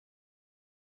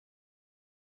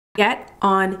Get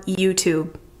on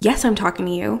YouTube. Yes, I'm talking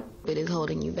to you. It is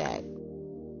holding you back.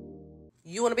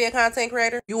 You want to be a content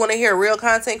creator? You want to hear a real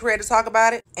content creator talk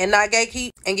about it and not gatekeep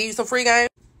and give you some free game?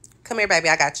 Come here, baby.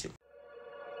 I got you.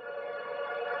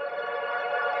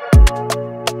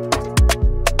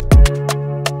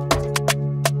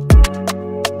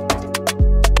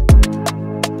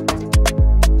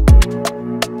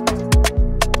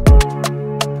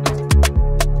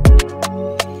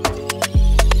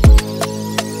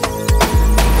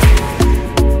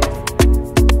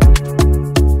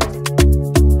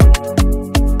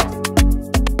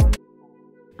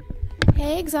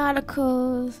 Hey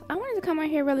Exoticals, I wanted to come out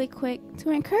here really quick to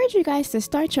encourage you guys to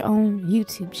start your own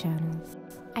YouTube channels.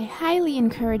 I highly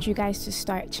encourage you guys to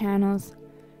start channels.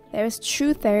 There is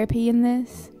true therapy in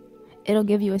this. It'll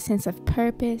give you a sense of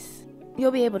purpose.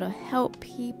 You'll be able to help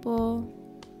people.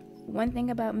 One thing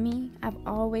about me, I've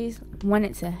always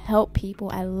wanted to help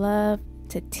people. I love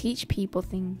to teach people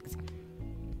things.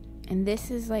 And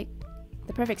this is like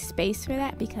the perfect space for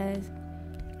that because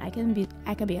I can be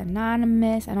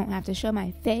anonymous. I don't have to show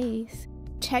my face.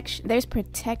 There's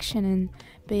protection in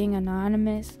being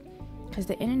anonymous because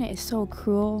the internet is so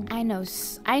cruel. I know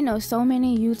so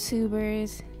many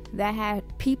YouTubers that had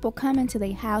people come into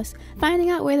their house,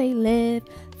 finding out where they live,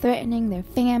 threatening their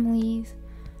families.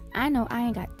 I know I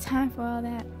ain't got time for all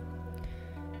that.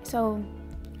 So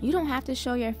you don't have to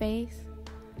show your face.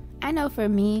 I know for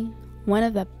me, one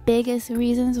of the biggest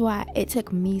reasons why it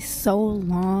took me so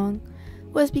long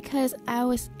was because I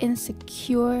was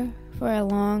insecure for a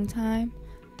long time,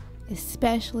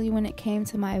 especially when it came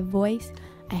to my voice.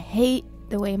 I hate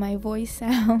the way my voice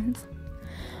sounds,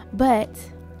 but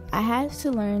I had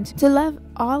to learn to love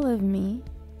all of me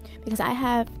because I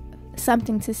have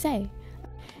something to say.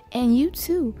 And you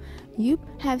too, you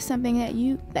have something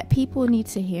that people need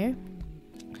to hear.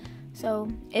 So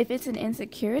if it's an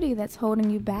insecurity that's holding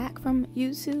you back from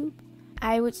YouTube,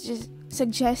 I would just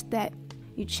suggest that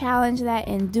you challenge that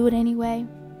and do it anyway,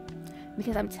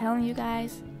 because I'm telling you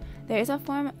guys, there is a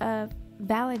form of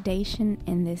validation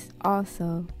in this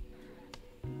also.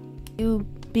 You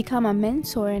become a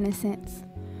mentor in a sense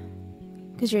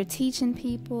because you're teaching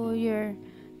people, you're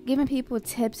giving people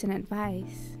tips and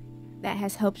advice that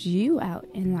has helped you out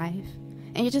in life,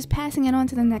 and you're just passing it on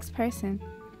to the next person.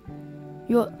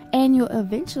 You'll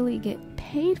eventually get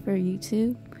paid for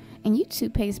YouTube, and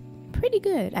YouTube pays pretty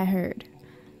good, I heard.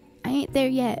 I ain't there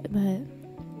yet, but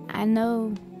I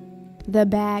know the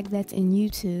bag that's in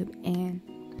YouTube, and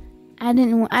I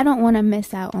don't want to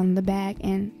miss out on the bag,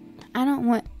 and I don't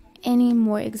want any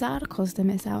more Exoticals to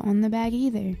miss out on the bag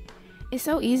either. It's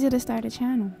so easy to start a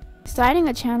channel. Starting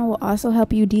a channel will also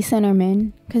help you decenter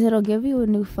men because it'll give you a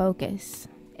new focus.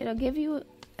 It'll give you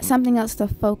something else to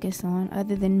focus on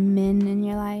other than men in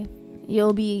your life.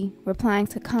 You'll be replying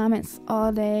to comments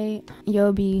all day.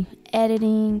 You'll be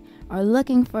editing or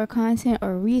looking for content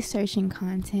or researching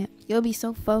content. You'll be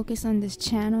so focused on this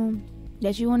channel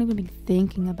that you won't even be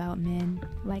thinking about men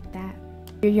like that.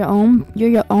 You're your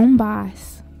own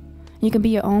boss. You can be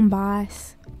your own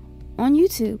boss on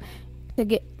YouTube.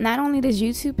 Not only does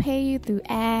YouTube pay you through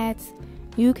ads,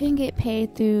 you can get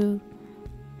paid through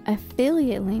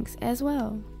affiliate links as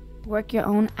well. Work your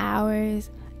own hours.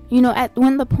 At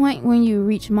the point when you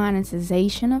reach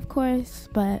monetization, of course,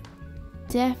 but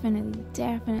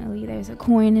definitely there's a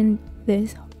coin in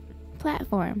this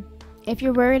platform. If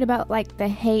you're worried about like the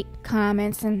hate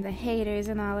comments and the haters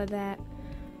and all of that,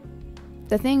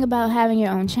 the thing about having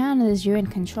your own channel is you're in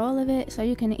control of it, so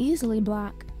you can easily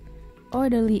block or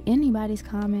delete anybody's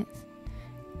comments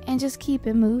and just keep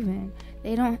it moving.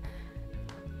 You don't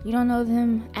know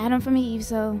them, Adam from Eve,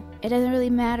 so it doesn't really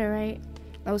matter, right?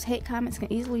 Those hate comments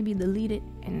can easily be deleted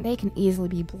and they can easily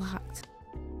be blocked.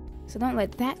 So don't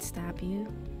let that stop you.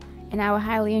 And I would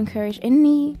highly encourage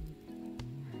anybody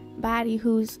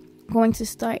who's going to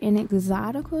start an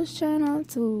Exoticals channel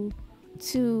to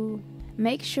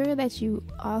make sure that you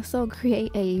also create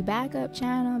a backup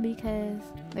channel, because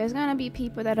there's going to be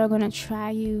people that are going to try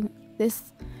you.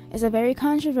 This is a very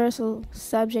controversial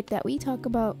subject that we talk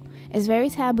about. It's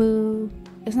very taboo.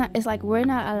 It's like we're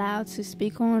not allowed to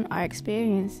speak on our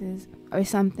experiences or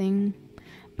something,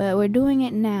 but we're doing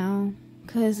it now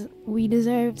because we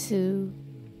deserve to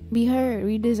be heard.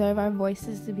 We deserve our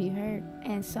voices to be heard.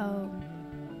 And so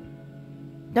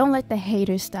don't let the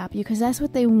haters stop you, because that's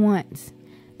what they want.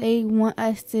 They don't want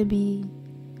us to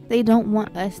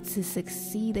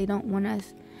succeed. They don't want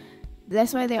us.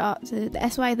 That's why they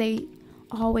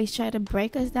always try to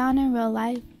break us down in real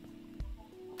life.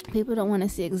 People don't want to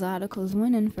see Exoticals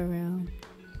winning for real.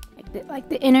 Like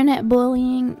the internet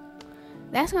bullying,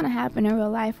 that's going to happen in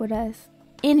real life with us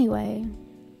anyway.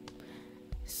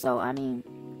 So,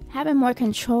 having more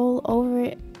control over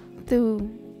it through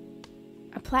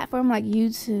a platform like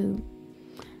YouTube,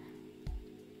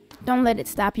 don't let it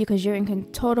stop you, because you're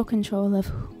in total control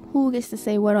of who gets to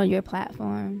say what on your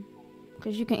platform,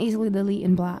 because you can easily delete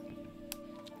and block.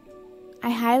 I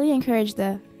highly encourage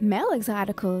the male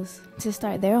Exoticals to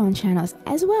start their own channels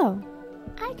as well.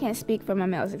 I can't speak from a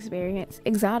male's experience.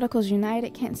 Exoticals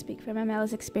United can't speak from a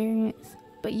male's experience,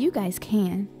 but you guys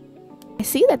can. I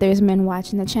see that there's men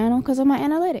watching the channel because of my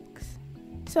analytics.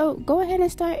 So go ahead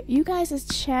and start you guys'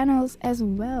 channels as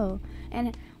well.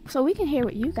 And so we can hear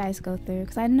what you guys go through,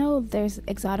 because I know there's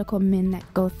exotical men that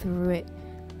go through it.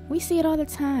 We see it all the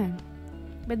time,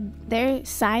 but they're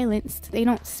silenced. They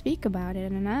don't speak about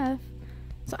it enough.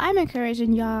 So I'm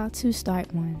encouraging y'all to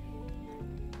start one.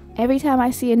 Every time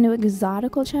I see a new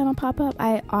exotical channel pop up,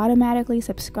 I automatically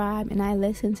subscribe and I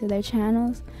listen to their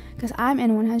channels, because I'm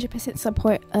in 100%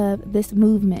 support of this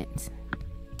movement.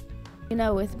 You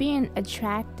know, with being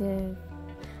attractive,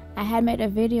 I had made a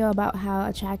video about how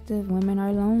attractive women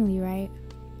are lonely, right?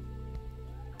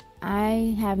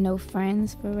 I have no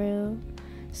friends for real.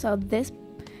 So this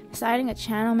starting a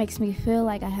channel makes me feel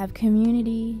like I have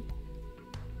community.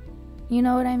 You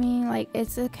know what I mean? Like,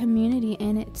 it's a community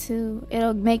in it too.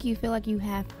 It'll make you feel like you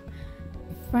have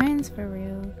friends for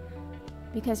real,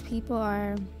 because people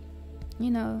are,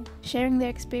 you know, sharing their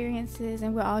experiences,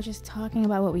 and we're all just talking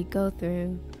about what we go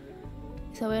through.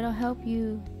 So it'll help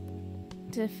you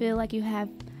to feel like you have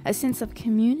a sense of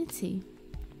community.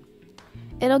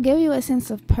 It'll give you a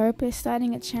sense of purpose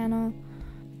starting a channel.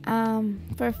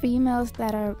 For females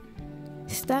that are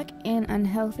stuck in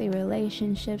unhealthy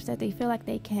relationships that they feel like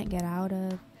they can't get out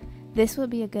of, this would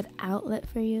be a good outlet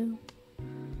for you,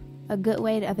 a good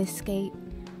way of escape,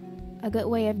 a good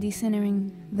way of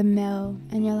decentering the male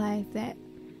in your life that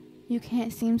you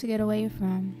can't seem to get away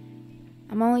from.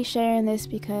 I'm only sharing this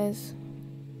because,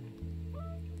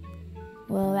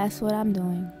 well, that's what I'm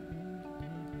doing.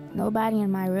 Nobody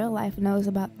in my real life knows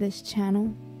about this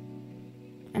channel,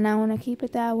 and I want to keep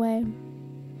it that way,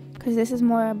 because this is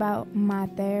more about my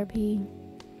therapy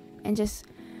and just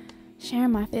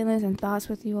sharing my feelings and thoughts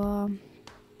with you all,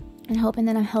 and hoping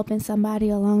that I'm helping somebody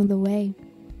along the way.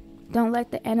 Don't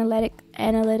let the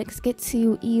analytics get to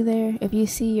you either. If you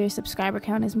see your subscriber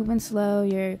count is moving slow,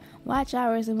 your watch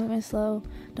hours are moving slow,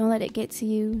 don't let it get to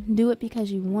you. Do it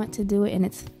because you want to do it and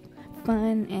it's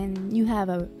fun and you have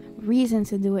a reason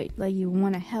to do it, like you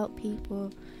want to help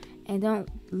people. And don't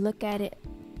look at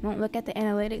the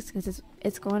analytics, because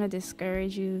it's going to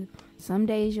discourage you. Some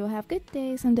days you'll have good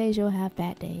days, some days you'll have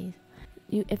bad days.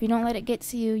 If you don't let it get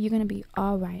to you, you're going to be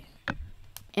all right.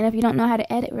 And if you don't know how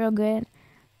to edit real good,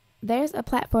 there's a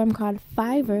platform called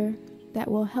Fiverr that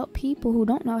will help people who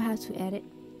don't know how to edit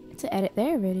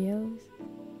their videos.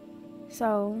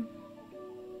 So,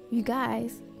 you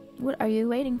guys, what are you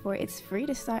waiting for? It's free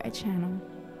to start a channel.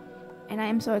 And I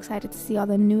am so excited to see all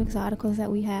the new exoticals that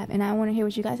we have. And I want to hear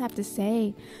what you guys have to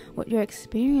say, what your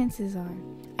experiences are.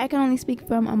 I can only speak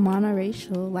from a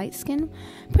monoracial, light-skinned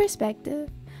perspective.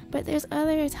 But there's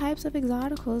other types of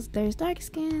exoticals. There's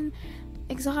dark-skinned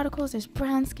exoticals. There's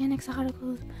brown-skinned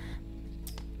exoticals.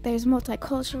 There's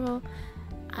multicultural.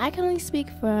 I can only speak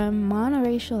from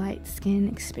monoracial, light-skinned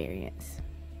experience.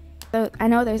 So I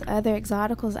know there's other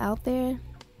exoticals out there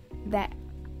that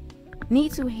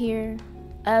need to hear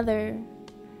other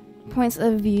points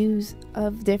of views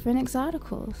of different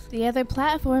exoticals. The other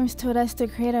platforms told us to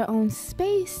create our own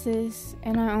spaces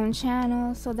and our own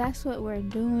channels, so that's what we're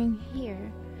doing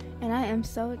here. And I am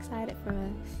so excited for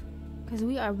us, because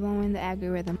we are blowing the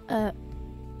algorithm up.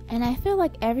 And I feel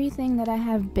like everything that I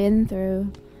have been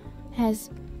through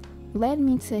has led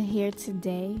me to here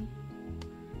today.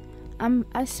 I'm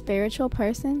a spiritual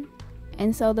person,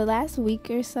 and so the last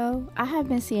week or so, I have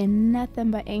been seeing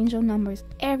nothing but angel numbers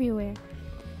everywhere.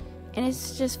 And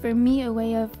it's just, for me, a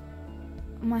way of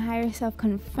my higher self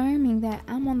confirming that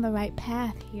I'm on the right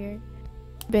path here.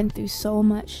 I've been through so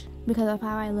much because of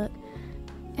how I look.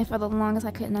 And for the longest,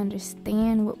 I couldn't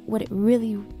understand what it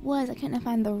really was. I couldn't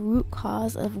find the root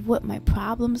cause of what my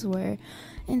problems were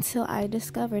until I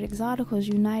discovered Exoticals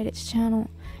United's channel.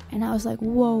 And I was like,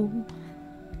 whoa.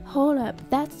 Hold up,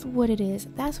 that's what it is.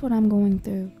 That's what I'm going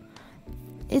through.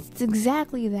 It's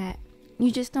exactly that.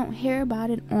 You just don't hear about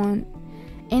it on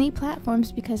any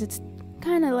platforms because it's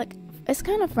kind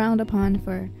of frowned upon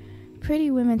for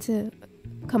pretty women to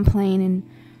complain and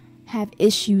have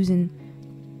issues, and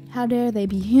how dare they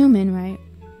be human, right?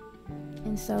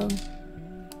 And so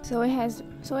it has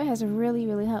really,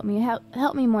 really helped me.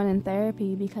 Helped me more than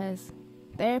therapy, because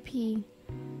therapy,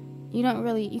 you can't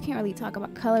really talk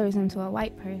about colorism to a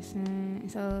white person,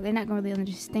 so they're not gonna really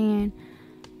understand.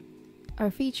 or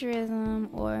featureism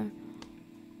or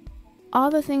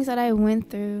all the things that I went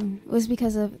through was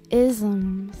because of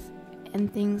isms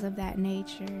and things of that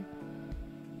nature.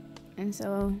 And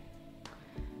so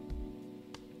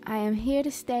I am here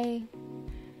to stay.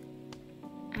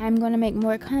 I'm going to make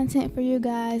more content for you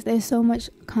guys. There's so much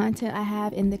content I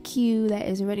have in the queue that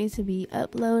is ready to be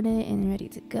uploaded and ready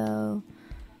to go.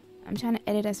 I'm trying to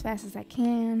edit as fast as I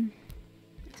can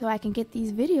so I can get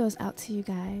these videos out to you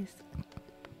guys,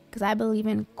 because I believe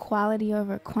in quality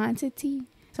over quantity.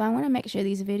 So I want to make sure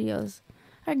these videos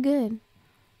are good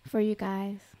for you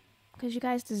guys, because you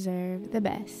guys deserve the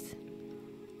best.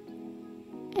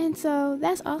 And so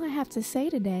that's all I have to say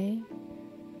today.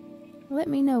 Let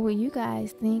me know what you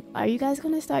guys think. Are you guys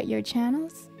going to start your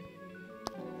channels?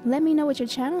 Let me know what your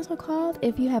channels are called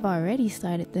if you have already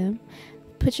started them.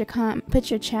 Put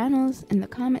your channels in the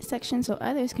comment section so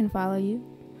others can follow you.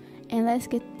 And let's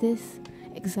get this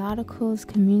Exoticals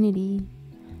community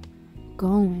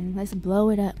going. Let's blow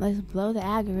it up. Let's blow the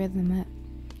algorithm up.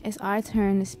 It's our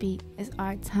turn to speak. It's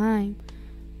our time.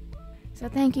 So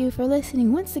thank you for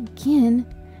listening once again,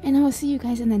 and I will see you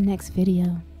guys in the next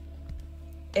video.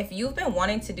 If you've been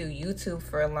wanting to do YouTube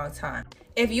for a long time,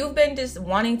 if you've been just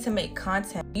wanting to make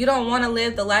content, you don't want to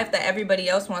live the life that everybody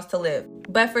else wants to live,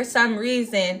 but for some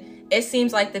reason, it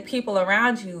seems like the people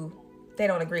around you, they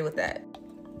don't agree with that.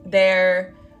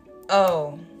 They're,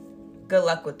 oh, good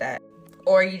luck with that.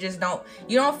 Or you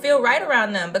don't feel right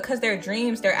around them because their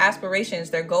dreams, their aspirations,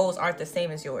 their goals aren't the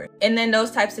same as yours. And then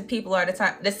those types of people are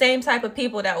the same type of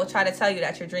people that will try to tell you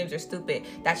that your dreams are stupid,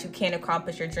 that you can't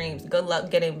accomplish your dreams. Good luck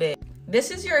getting big.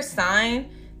 This is your sign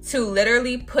to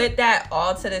literally put that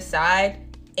all to the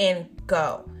side and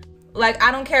go. Like,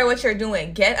 I don't care what you're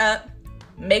doing. Get up,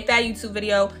 make that YouTube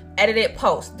video, edit it,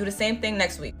 post. Do the same thing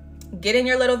next week. Get in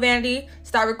your little vanity,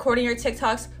 start recording your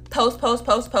TikToks, post, post,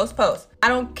 post, post, post. I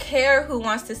don't care who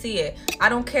wants to see it. I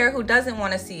don't care who doesn't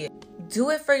want to see it. Do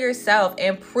it for yourself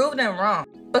and prove them wrong,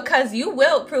 because you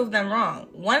will prove them wrong.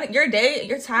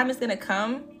 Your time is gonna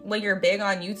come when you're big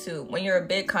on YouTube, when you're a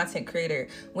big content creator,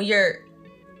 when you're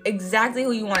exactly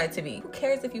who you want it to be. Who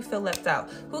cares if you feel left out?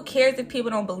 Who cares if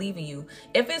people don't believe in you?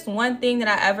 If it's one thing that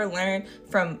I ever learned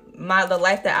from the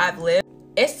life that I've lived,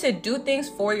 it's to do things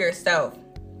for yourself.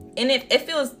 And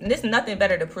there's nothing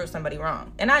better to prove somebody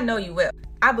wrong. And I know you will.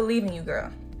 I believe in you, girl.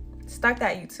 Start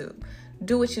that YouTube.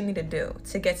 Do what you need to do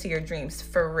to get to your dreams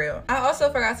for real. I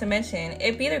also forgot to mention,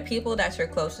 it be the people that you're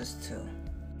closest to.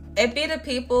 It be the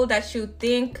people that you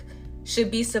think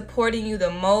should be supporting you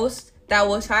the most that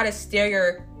will try to steer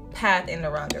your path in the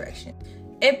wrong direction.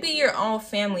 It be your own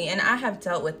family, and I have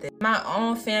dealt with it. My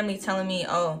own family telling me,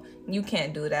 oh, you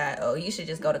can't do that. Oh, you should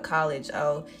just go to college.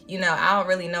 Oh, I don't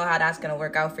really know how that's gonna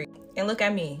work out for you. And look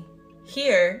at me,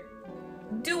 here,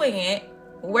 doing it,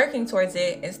 working towards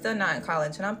it, and still not in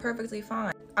college, and I'm perfectly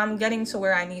fine. I'm getting to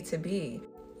where I need to be.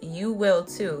 You will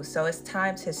too, so it's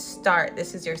time to start.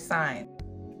 This is your sign.